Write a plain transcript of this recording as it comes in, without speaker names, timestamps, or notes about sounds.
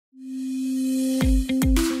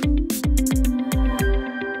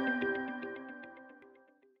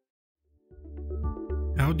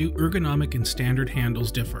How do ergonomic and standard handles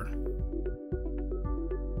differ?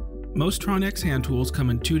 Most Tronex hand tools come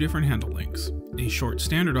in two different handle lengths, a short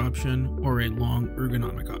standard option or a long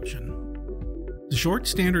ergonomic option. The short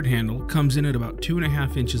standard handle comes in at about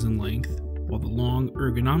 2.5 inches in length, while the long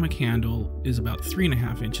ergonomic handle is about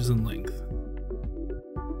 3.5 inches in length.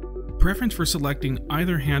 Preference for selecting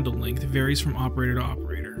either handle length varies from operator to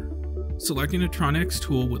operator. Selecting a Tronex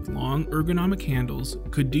tool with long ergonomic handles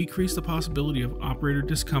could decrease the possibility of operator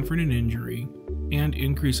discomfort and injury and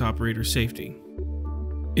increase operator safety.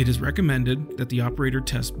 It is recommended that the operator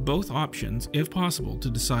test both options if possible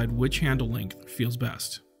to decide which handle length feels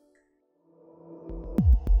best.